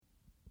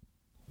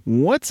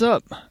What's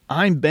up?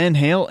 I'm Ben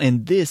Hale,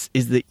 and this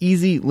is the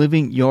Easy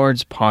Living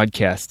Yards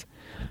podcast.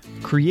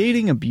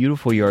 Creating a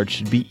beautiful yard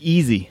should be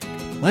easy.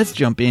 Let's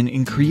jump in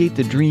and create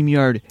the dream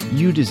yard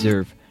you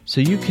deserve so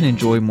you can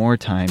enjoy more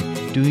time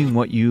doing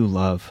what you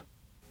love.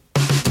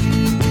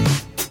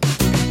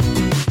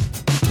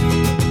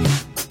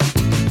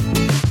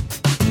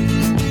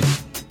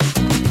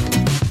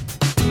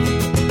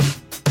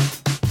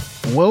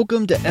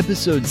 Welcome to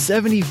episode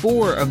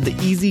 74 of the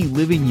Easy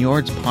Living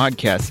Yards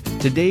podcast.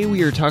 Today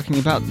we are talking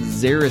about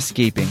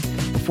Xeriscaping.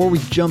 Before we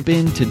jump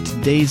into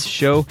today's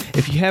show,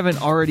 if you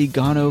haven't already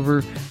gone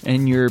over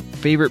in your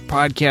favorite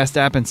podcast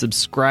app and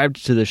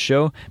subscribed to the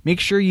show, make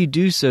sure you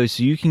do so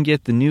you can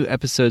get the new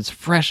episodes,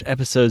 fresh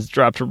episodes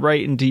dropped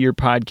right into your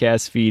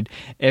podcast feed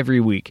every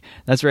week.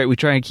 That's right, we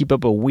try and keep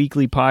up a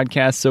weekly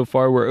podcast. So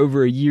far, we're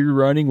over a year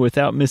running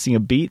without missing a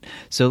beat,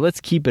 so let's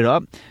keep it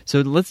up.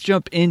 So let's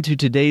jump into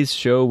today's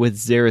show with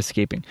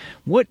Xeriscaping.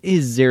 What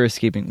is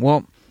Xeriscaping?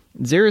 Well,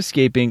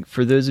 Xeriscaping,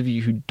 for those of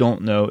you who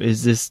don't know,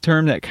 is this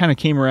term that kind of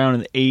came around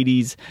in the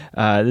 80s.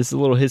 This is a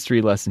little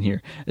history lesson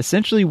here.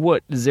 Essentially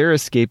what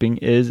Xeriscaping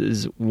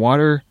is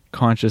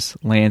water-conscious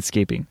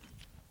landscaping.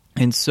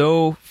 And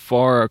so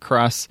far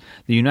across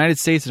the United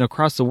States and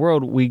across the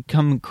world, we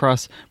come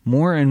across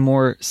more and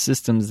more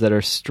systems that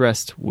are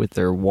stressed with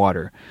their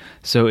water.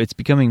 So it's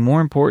becoming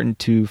more important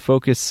to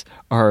focus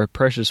our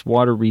precious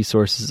water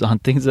resources on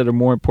things that are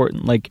more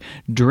important, like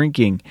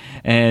drinking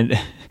and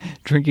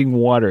drinking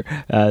water,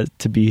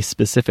 to be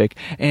specific.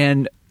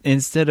 And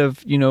instead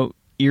of,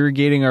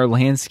 irrigating our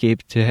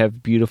landscape to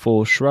have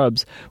beautiful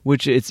shrubs,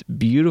 which it's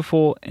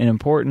beautiful and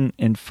important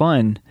and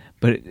fun,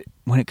 but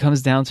when it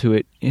comes down to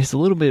it, it's a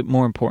little bit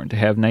more important to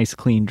have nice,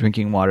 clean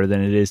drinking water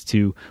than it is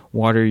to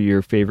water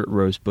your favorite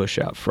rose bush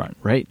out front,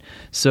 right?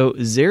 So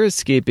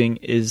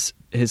Xeriscaping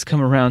has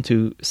come around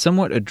to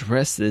somewhat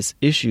address this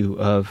issue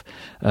of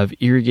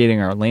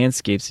irrigating our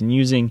landscapes and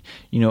using,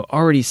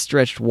 already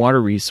stretched water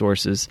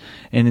resources.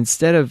 And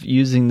instead of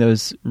using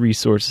those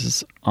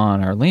resources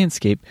on our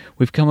landscape,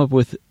 we've come up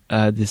with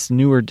this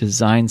newer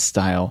design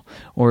style,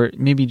 or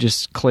maybe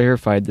just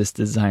clarified this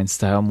design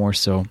style more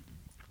so,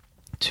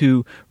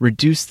 to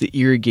reduce the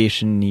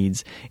irrigation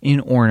needs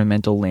in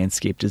ornamental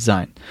landscape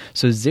design.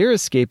 So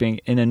Xeriscaping,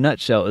 in a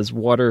nutshell, is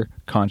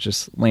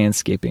water-conscious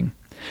landscaping.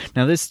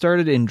 Now, this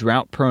started in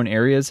drought-prone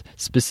areas.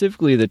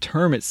 Specifically, the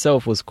term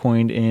itself was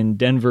coined in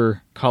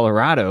Denver,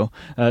 Colorado.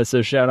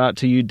 So shout out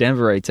to you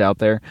Denverites out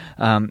there.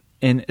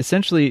 And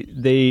essentially,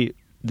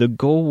 the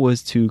goal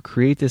was to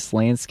create this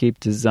landscape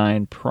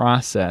design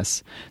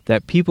process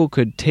that people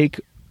could take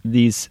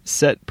these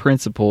set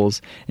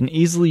principles and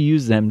easily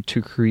use them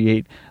to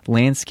create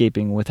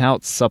landscaping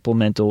without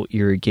supplemental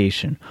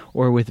irrigation,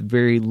 or with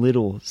very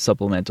little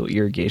supplemental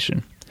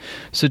irrigation.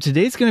 So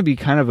today's going to be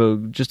kind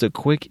of just a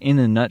quick in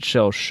a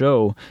nutshell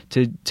show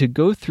to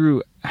go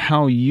through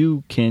how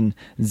you can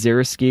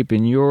Xeriscape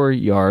in your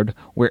yard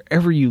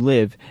wherever you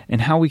live,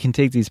 and how we can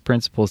take these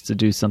principles to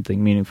do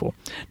something meaningful.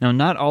 Now,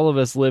 not all of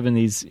us live in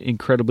these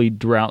incredibly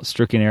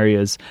drought-stricken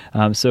areas.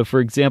 So, for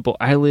example,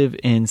 I live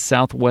in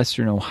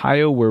southwestern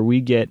Ohio, where we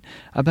get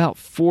about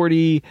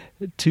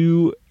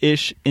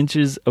 42-ish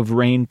inches of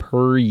rain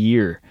per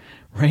year.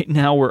 Right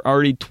now, we're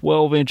already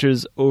 12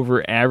 inches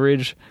over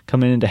average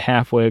coming into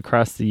halfway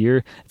across the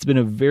year. It's been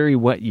a very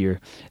wet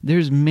year.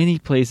 There's many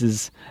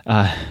places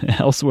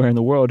elsewhere in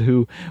the world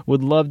who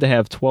would love to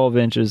have 12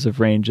 inches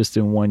of rain just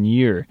in 1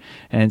 year.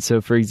 And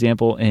so, for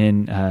example,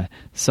 in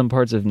some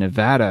parts of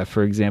Nevada,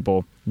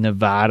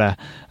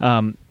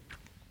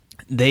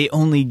 they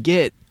only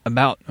get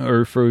about,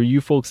 or for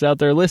you folks out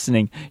there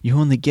listening, you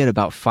only get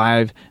about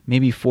 5,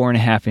 maybe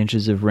 4.5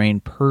 inches of rain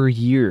per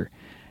year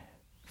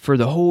for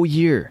the whole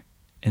year.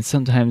 And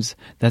sometimes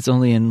that's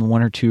only in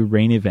 1 or 2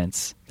 rain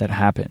events that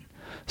happen.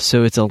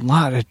 So it's a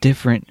lot of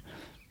different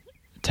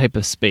type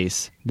of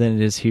space than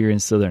it is here in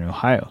southern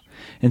Ohio.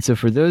 And so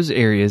for those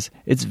areas,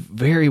 it's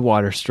very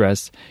water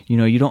stressed.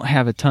 You don't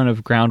have a ton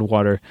of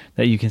groundwater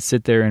that you can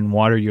sit there and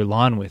water your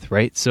lawn with,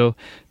 right? So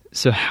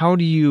how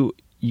do you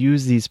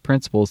use these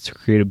principles to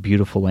create a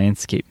beautiful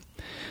landscape?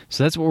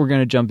 So that's what we're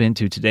going to jump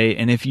into today.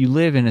 And if you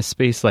live in a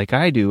space like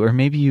I do, or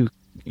maybe you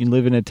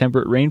live in a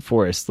temperate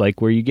rainforest, like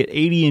where you get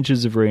 80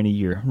 inches of rain a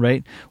year,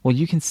 right? Well,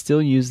 you can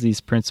still use these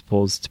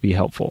principles to be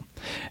helpful.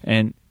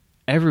 And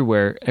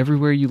everywhere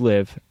you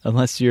live,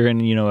 unless you're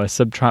in, a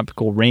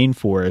subtropical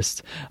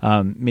rainforest,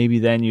 maybe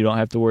then you don't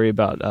have to worry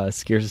about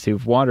scarcity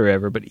of water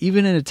ever. But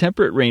even in a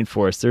temperate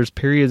rainforest, there's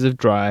periods of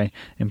dry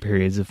and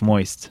periods of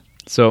moist.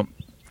 So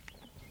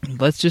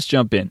let's just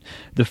jump in.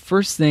 The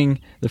first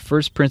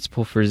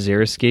principle for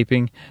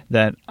Xeriscaping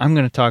that I'm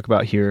going to talk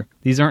about here,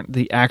 these aren't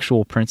the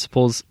actual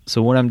principles,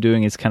 so what I'm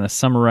doing is kind of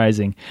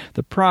summarizing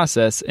the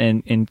process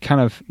and kind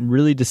of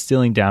really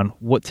distilling down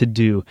what to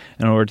do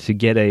in order to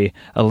get a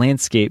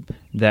landscape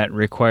that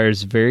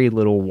requires very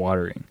little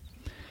watering.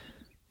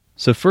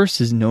 So first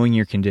is knowing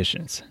your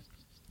conditions.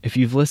 if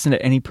you've listened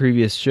to any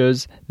previous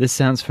shows, this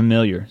sounds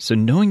familiar. So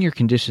knowing your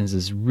conditions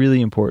is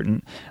really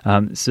important.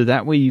 So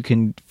that way you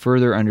can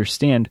further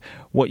understand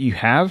what you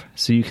have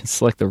so you can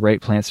select the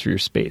right plants for your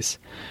space.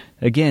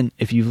 Again,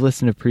 if you've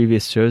listened to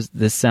previous shows,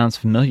 this sounds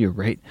familiar,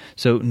 right?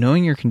 So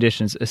knowing your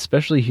conditions,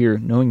 especially here,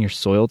 knowing your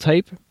soil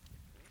type,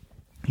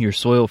 your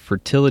soil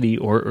fertility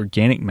or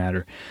organic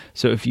matter.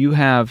 So if you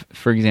have,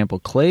 for example,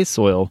 clay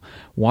soil,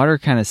 water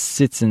kind of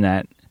sits in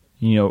that,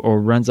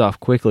 or runs off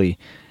quickly.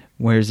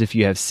 Whereas if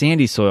you have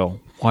sandy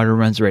soil, water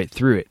runs right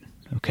through it,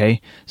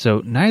 okay?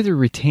 So neither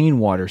retain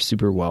water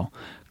super well.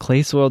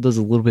 Clay soil does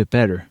a little bit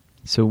better.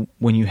 So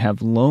when you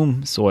have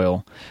loam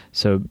soil,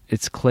 so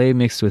it's clay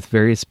mixed with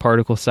various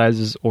particle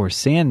sizes or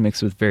sand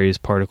mixed with various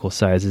particle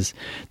sizes,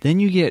 then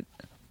you get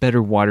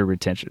better water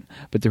retention.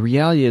 But the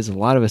reality is a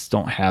lot of us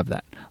don't have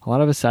that. A lot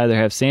of us either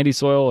have sandy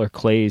soil or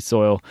clay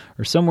soil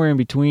or somewhere in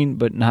between,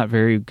 but not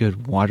very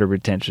good water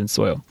retention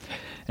soil.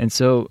 And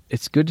so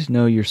it's good to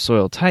know your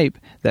soil type.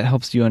 That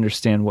helps you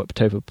understand what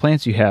type of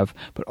plants you have,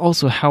 but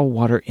also how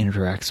water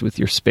interacts with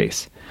your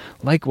space.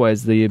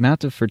 Likewise, the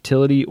amount of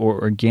fertility or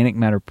organic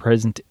matter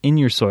present in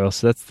your soil,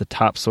 so that's the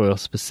topsoil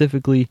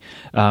specifically,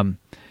 that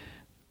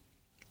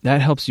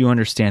helps you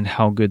understand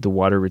how good the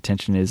water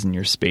retention is in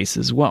your space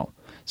as well.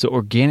 So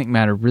organic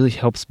matter really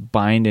helps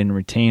bind and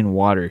retain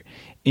water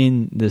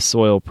in the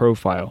soil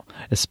profile,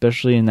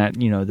 especially in that,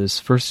 those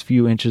first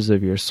few inches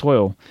of your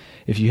soil.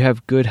 If you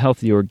have good,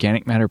 healthy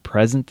organic matter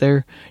present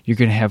there, you're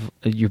going to have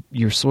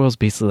your soil's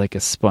basically like a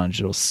sponge.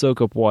 It'll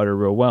soak up water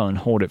real well and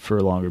hold it for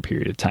a longer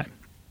period of time.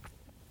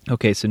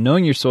 Okay, so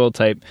knowing your soil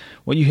type,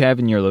 what you have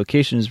in your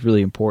location is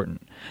really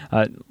important.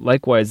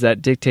 Likewise,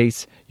 that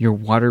dictates your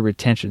water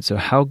retention. So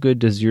how good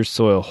does your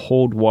soil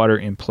hold water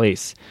in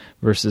place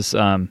versus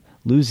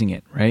losing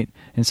it, right?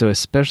 And so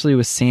especially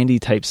with sandy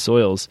type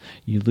soils,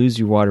 you lose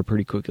your water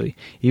pretty quickly.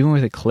 Even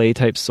with a clay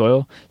type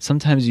soil,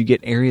 sometimes you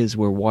get areas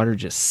where water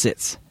just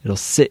sits. It'll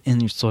sit in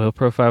your soil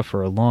profile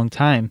for a long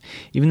time.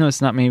 Even though it's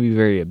not maybe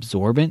very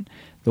absorbent,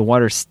 the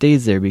water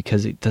stays there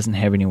because it doesn't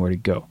have anywhere to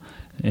go.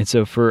 And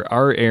so for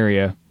our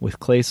area with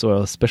clay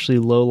soil, especially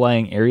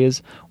low-lying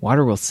areas,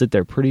 water will sit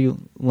there pretty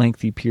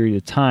lengthy period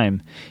of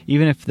time.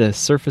 Even if the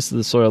surface of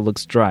the soil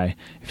looks dry,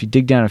 if you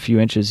dig down a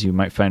few inches, you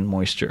might find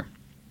moisture.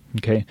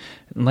 Okay,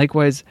 and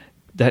likewise,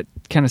 that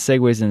kind of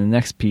segues in the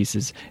next piece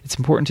is it's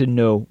important to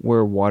know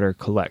where water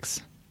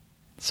collects.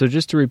 So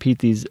just to repeat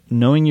these,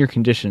 knowing your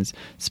conditions,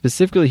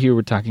 specifically here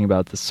we're talking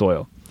about the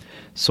soil.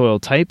 Soil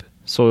type,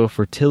 soil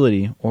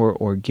fertility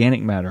or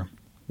organic matter,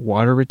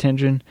 water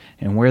retention,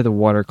 and where the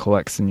water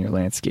collects in your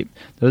landscape.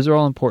 Those are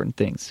all important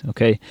things,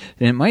 okay?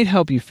 And it might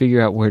help you figure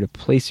out where to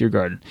place your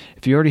garden.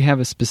 If you already have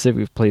a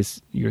specific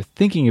place you're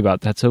thinking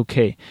about, that's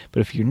okay. But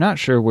if you're not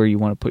sure where you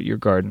want to put your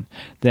garden,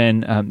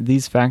 then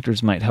these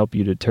factors might help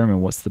you determine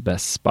what's the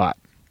best spot.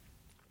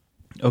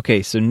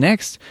 Okay, so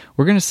next,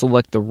 we're going to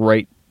select the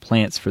right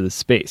plants for the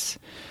space.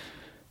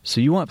 So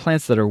you want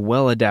plants that are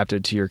well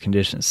adapted to your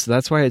conditions. So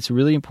that's why it's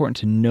really important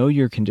to know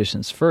your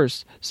conditions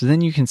first, so then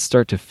you can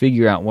start to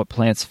figure out what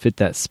plants fit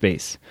that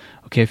space.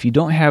 Okay, if you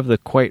don't have the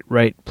quite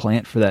right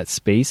plant for that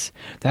space,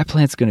 that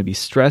plant's going to be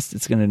stressed,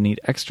 it's going to need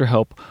extra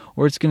help,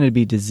 or it's going to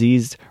be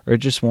diseased, or it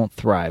just won't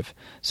thrive.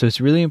 So it's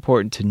really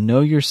important to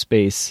know your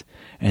space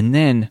and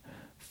then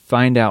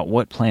find out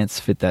what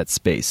plants fit that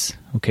space.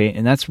 Okay,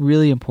 and that's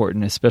really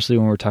important, especially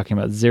when we're talking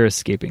about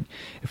xeriscaping.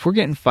 If we're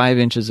getting 5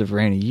 inches of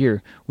rain a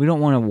year, we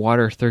don't want a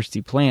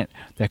water-thirsty plant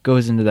that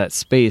goes into that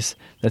space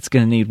that's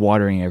going to need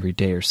watering every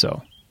day or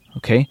so.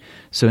 Okay,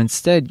 so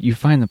instead, you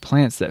find the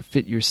plants that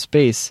fit your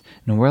space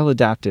and are well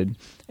adapted,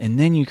 and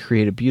then you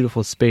create a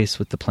beautiful space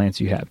with the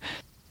plants you have.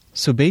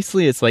 So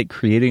basically, it's like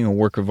creating a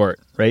work of art,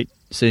 right?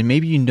 So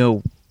maybe you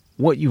know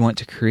what you want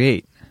to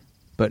create,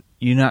 but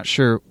you're not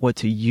sure what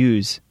to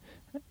use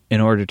in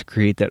order to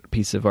create that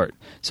piece of art.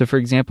 So for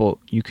example,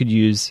 you could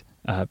use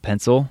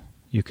pencil,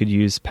 you could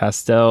use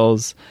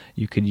pastels,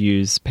 you could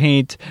use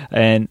paint,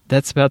 and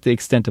that's about the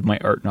extent of my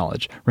art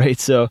knowledge, right?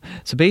 So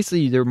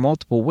basically there are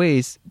multiple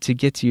ways to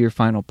get to your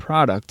final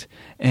product,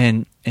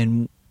 and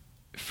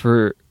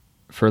for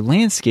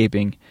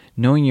landscaping,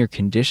 knowing your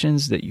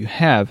conditions that you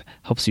have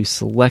helps you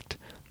select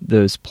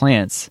those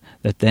plants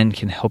that then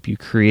can help you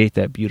create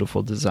that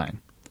beautiful design.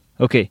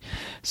 Okay,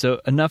 so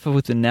enough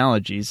with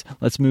analogies.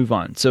 Let's move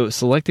on. So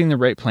selecting the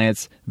right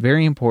plants,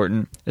 very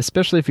important,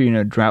 especially if you're in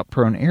a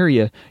drought-prone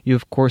area. You,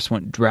 of course,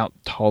 want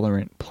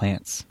drought-tolerant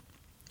plants.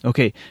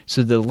 Okay,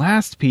 so the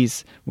last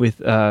piece with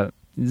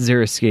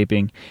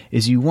xeriscaping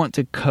is you want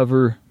to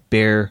cover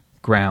bare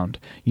ground.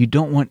 You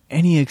don't want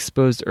any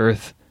exposed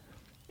earth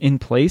in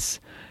place.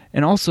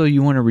 And also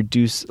you want to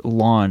reduce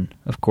lawn,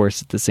 of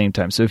course, at the same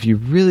time. So if you're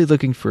really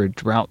looking for a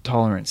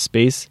drought-tolerant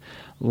space,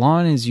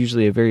 lawn is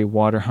usually a very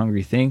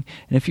water-hungry thing.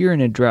 And if you're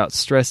in a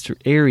drought-stressed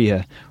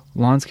area,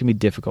 lawns can be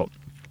difficult.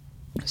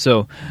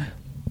 So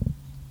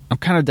I'm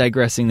kind of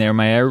digressing there.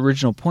 My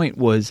original point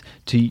was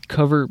to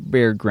cover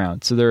bare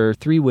ground. So there are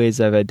 3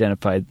 ways I've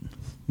identified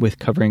with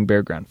covering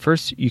bare ground.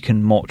 First, you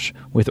can mulch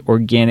with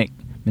organic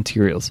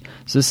materials.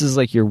 So this is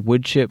like your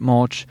wood chip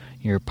mulch,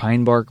 your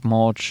pine bark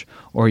mulch,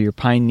 or your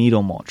pine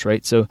needle mulch,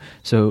 right? So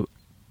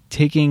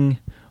taking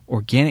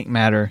organic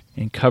matter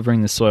and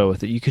covering the soil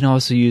with it. You can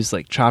also use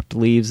like chopped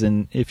leaves,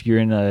 and if you're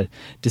in a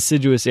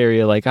deciduous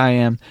area like I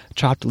am,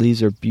 chopped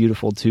leaves are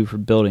beautiful too for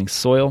building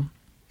soil.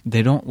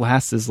 They don't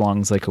last as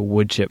long as like a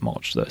wood chip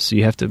mulch though, so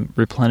you have to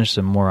replenish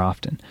them more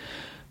often.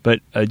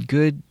 But a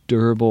good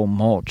durable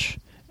mulch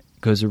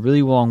goes a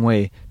really long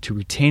way to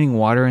retaining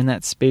water in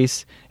that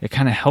space. It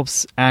kind of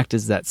helps act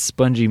as that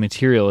spongy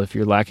material if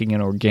you're lacking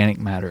in organic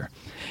matter.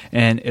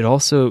 And it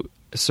also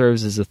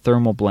serves as a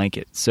thermal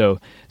blanket. So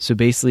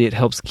basically it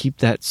helps keep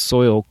that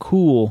soil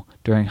cool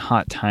during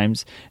hot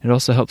times. It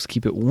also helps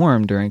keep it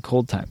warm during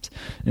cold times.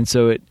 And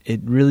so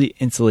it really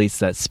insulates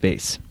that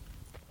space.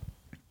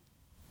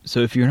 So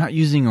if you're not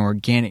using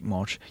organic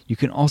mulch, you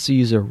can also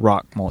use a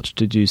rock mulch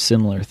to do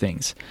similar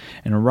things.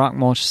 And a rock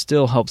mulch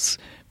still helps.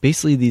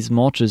 Basically, these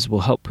mulches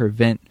will help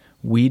prevent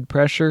weed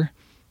pressure,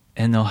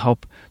 and they'll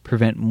help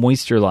prevent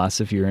moisture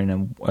loss if you're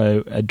in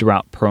a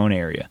drought-prone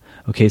area.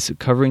 Okay, so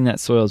covering that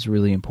soil is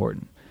really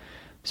important.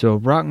 So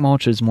rock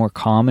mulch is more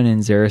common in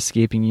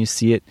xeriscaping. You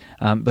see it,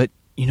 but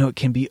it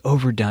can be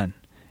overdone.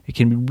 It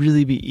can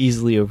really be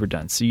easily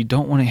overdone. So you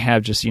don't want to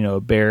have just,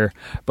 a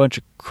bunch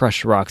of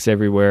crushed rocks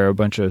everywhere, a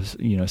bunch of,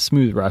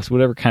 smooth rocks,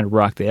 whatever kind of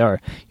rock they are.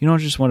 You don't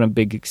just want a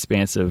big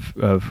expanse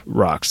of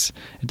rocks.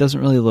 It doesn't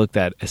really look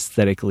that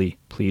aesthetically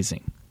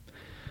pleasing.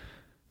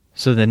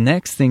 So the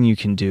next thing you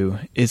can do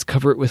is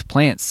cover it with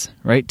plants,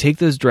 right? Take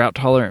those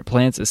drought-tolerant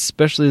plants,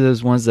 especially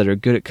those ones that are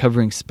good at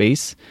covering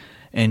space,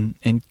 and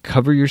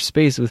cover your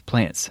space with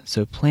plants.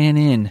 So plan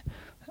in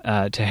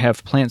to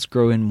have plants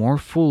grow in more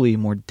fully,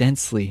 more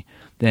densely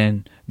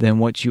than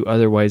what you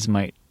otherwise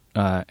might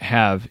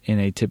have in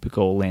a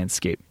typical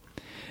landscape.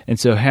 And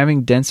so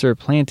having denser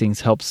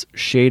plantings helps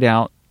shade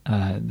out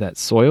that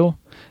soil.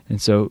 And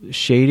so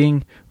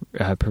shading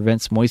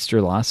prevents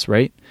moisture loss,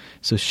 right?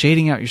 So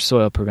shading out your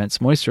soil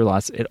prevents moisture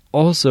loss. It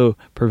also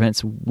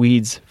prevents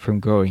weeds from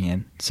growing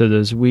in. So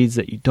those weeds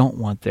that you don't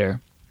want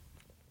there.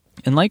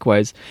 And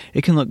likewise,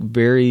 it can look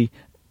very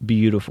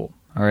beautiful.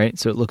 All right,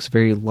 so it looks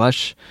very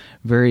lush,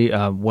 very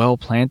well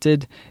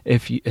planted.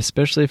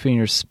 Especially if in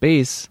your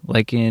space,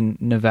 like in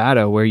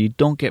Nevada, where you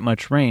don't get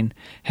much rain,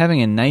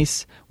 having a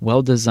nice,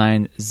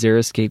 well-designed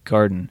xeriscape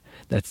garden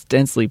that's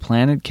densely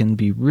planted can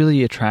be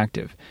really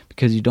attractive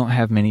because you don't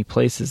have many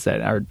places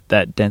that are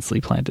that densely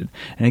planted.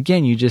 And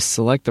again, you just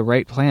select the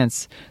right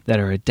plants that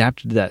are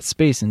adapted to that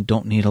space and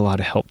don't need a lot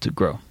of help to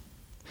grow.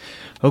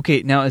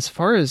 Okay, now as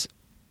far as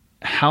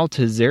how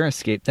to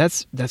xeriscape,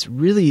 that's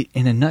really,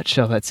 in a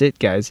nutshell, that's it,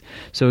 guys.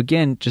 So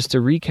again, just to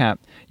recap,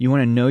 you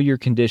want to know your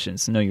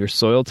conditions, know your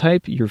soil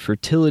type, your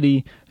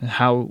fertility,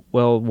 how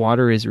well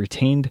water is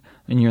retained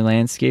in your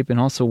landscape, and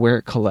also where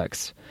it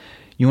collects.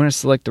 You want to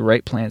select the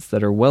right plants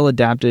that are well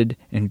adapted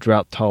and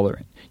drought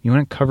tolerant. You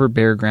want to cover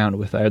bare ground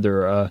with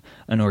either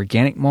an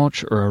organic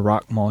mulch or a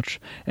rock mulch,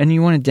 and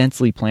you want to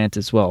densely plant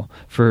as well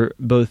for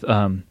both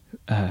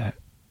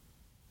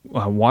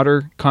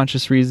water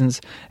conscious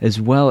reasons as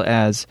well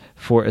as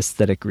for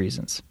aesthetic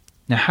reasons.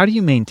 Now, how do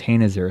you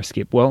maintain a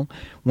xeriscape? Well,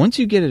 once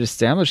you get it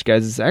established,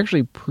 guys, it's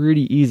actually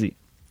pretty easy.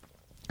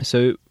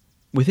 So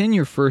within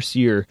your first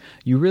year,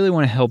 you really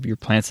want to help your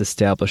plants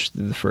establish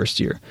through the first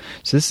year.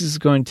 So this is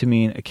going to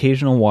mean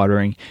occasional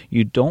watering.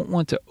 You don't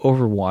want to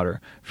overwater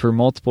for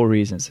multiple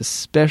reasons,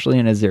 especially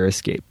in a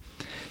xeriscape.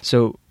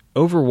 So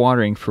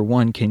overwatering, for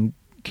one, can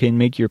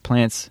make your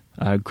plants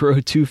grow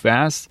too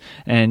fast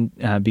and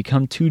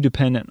become too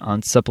dependent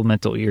on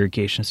supplemental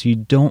irrigation. So you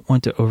don't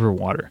want to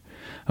overwater.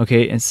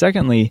 Okay, and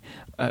secondly,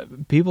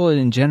 people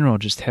in general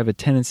just have a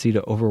tendency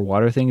to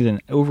overwater things,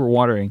 and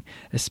overwatering,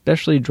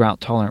 especially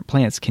drought-tolerant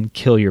plants, can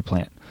kill your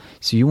plant.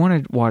 So you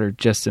want to water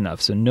just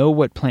enough. So know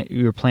what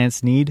your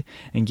plants need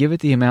and give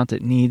it the amount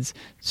it needs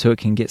so it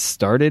can get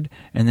started,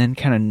 and then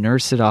kind of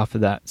nurse it off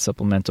of that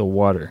supplemental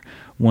water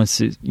once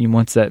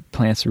that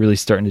plant's really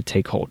starting to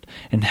take hold.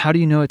 And how do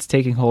you know it's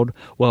taking hold?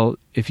 Well,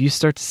 if you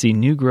start to see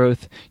new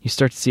growth, you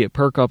start to see it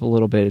perk up a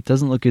little bit. It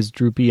doesn't look as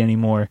droopy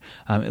anymore.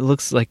 It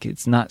looks like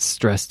it's not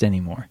stressed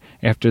anymore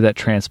after that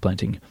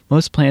transplanting.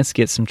 Most plants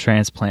get some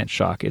transplant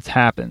shock. It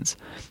happens.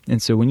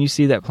 And so when you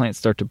see that plant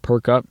start to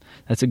perk up,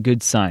 that's a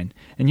good sign.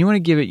 And you want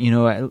to give it,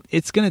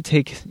 it's going to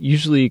take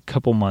usually a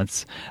couple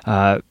months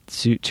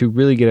to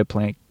really get a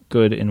plant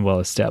good and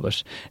well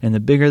established. And the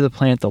bigger the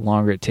plant, the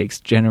longer it takes,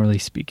 generally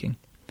speaking.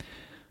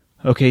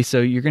 Okay, so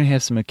you're going to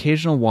have some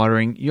occasional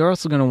watering. You're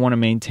also going to want to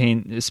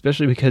maintain,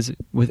 especially because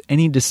with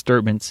any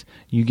disturbance,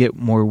 you get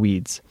more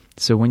weeds.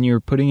 So when you're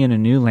putting in a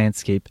new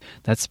landscape,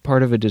 that's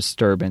part of a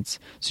disturbance.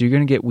 So you're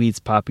going to get weeds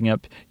popping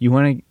up. You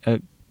want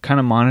to kind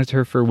of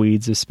monitor for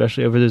weeds,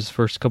 especially over those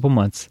first couple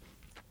months.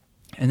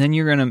 And then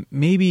you're going to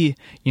maybe,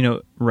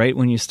 right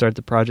when you start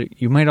the project,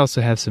 you might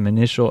also have some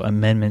initial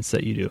amendments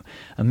that you do.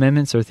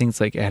 Amendments are things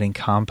like adding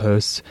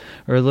compost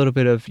or a little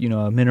bit of,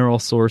 a mineral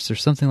source or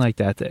something like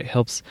that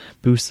helps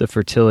boost the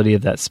fertility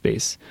of that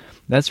space.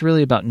 That's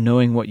really about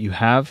knowing what you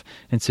have,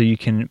 and so you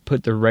can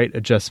put the right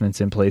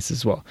adjustments in place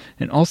as well.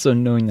 And also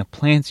knowing the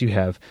plants you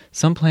have.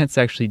 Some plants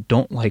actually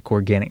don't like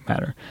organic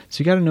matter. So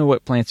you got to know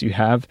what plants you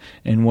have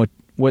and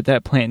what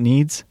that plant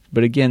needs.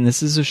 But again,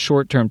 this is a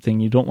short-term thing.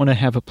 You don't want to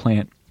have a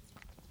plant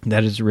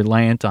that is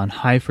reliant on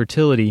high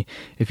fertility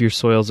if your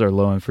soils are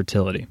low in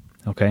fertility,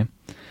 okay?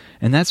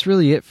 And that's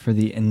really it for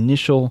the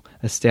initial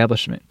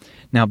establishment.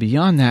 Now,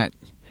 beyond that,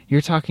 you're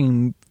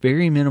talking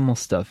very minimal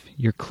stuff.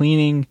 You're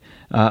cleaning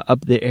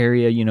up the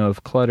area,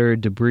 of clutter,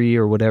 debris,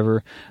 or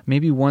whatever,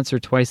 maybe once or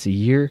twice a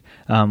year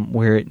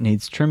where it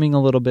needs trimming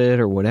a little bit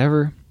or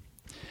whatever.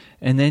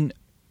 And then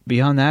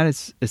beyond that,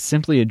 it's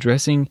simply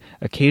addressing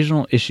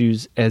occasional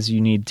issues as you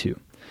need to.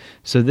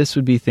 So this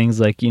would be things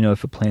like,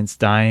 if a plant's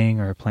dying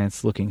or a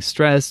plant's looking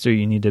stressed, or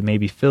you need to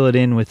maybe fill it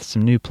in with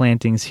some new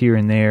plantings here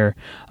and there,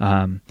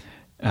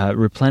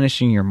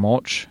 replenishing your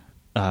mulch,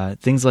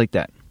 things like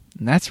that.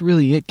 And that's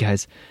really it,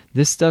 guys.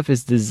 This stuff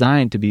is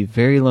designed to be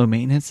very low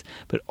maintenance,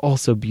 but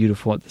also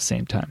beautiful at the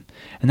same time.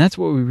 And that's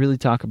what we really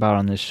talk about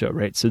on this show,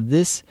 right? So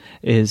this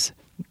is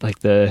like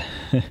this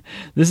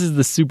is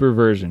the super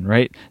version,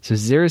 right? So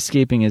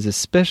xeriscaping is,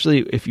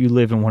 especially if you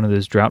live in one of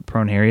those drought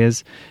prone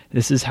areas,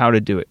 this is how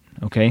to do it.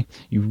 Okay,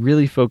 you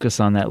really focus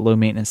on that low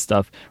maintenance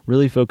stuff,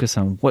 really focus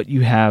on what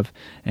you have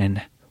and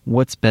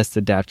what's best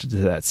adapted to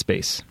that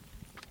space.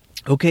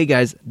 Okay,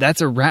 guys,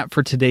 that's a wrap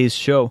for today's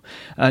show.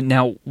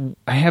 Now,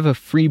 I have a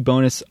free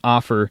bonus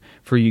offer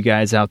for you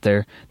guys out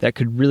there that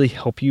could really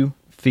help you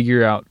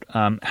figure out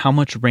how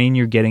much rain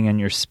you're getting on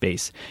your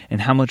space,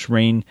 and how much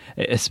rain,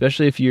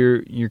 especially if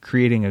you're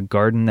creating a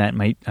garden that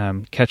might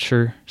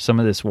capture some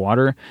of this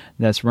water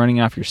that's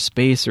running off your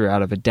space or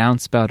out of a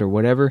downspout or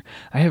whatever.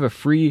 I have a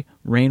free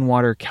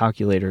rainwater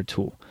calculator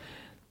tool.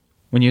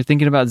 When you're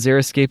thinking about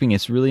xeriscaping,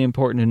 it's really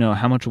important to know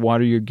how much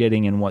water you're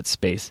getting in what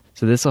space.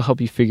 So this will help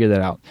you figure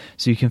that out.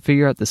 So you can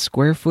figure out the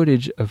square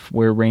footage of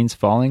where rain's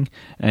falling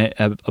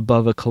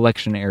above a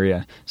collection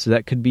area. So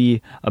that could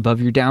be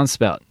above your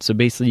downspout. So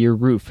basically your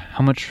roof,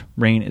 how much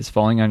rain is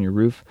falling on your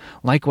roof.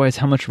 Likewise,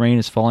 how much rain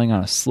is falling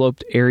on a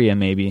sloped area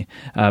maybe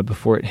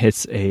before it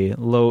hits a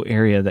low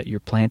area that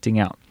you're planting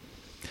out.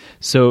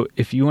 So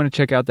if you want to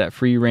check out that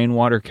free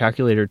rainwater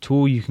calculator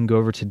tool, you can go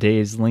over to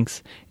today's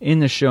links in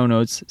the show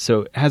notes.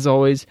 So as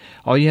always,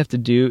 all you have to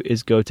do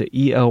is go to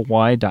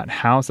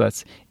ely.how, so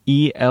that's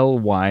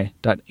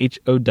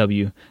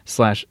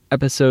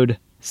ely.how/episode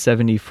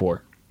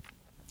 74.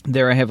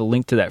 There I have a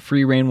link to that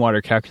free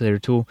rainwater calculator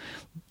tool.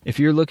 If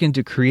you're looking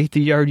to create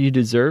the yard you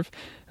deserve,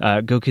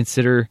 go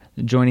consider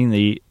joining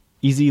the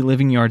Easy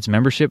Living Yards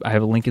membership. I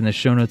have a link in the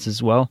show notes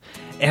as well.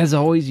 As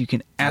always, you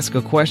can ask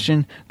a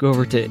question. Go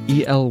over to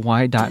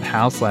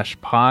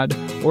ely.how/pod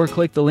or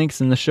click the links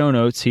in the show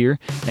notes here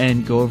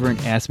and go over and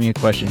ask me a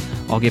question.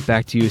 I'll get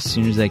back to you as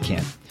soon as I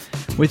can.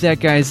 With that,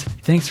 guys,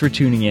 thanks for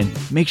tuning in.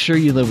 Make sure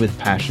you live with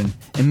passion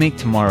and make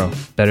tomorrow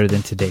better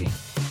than today.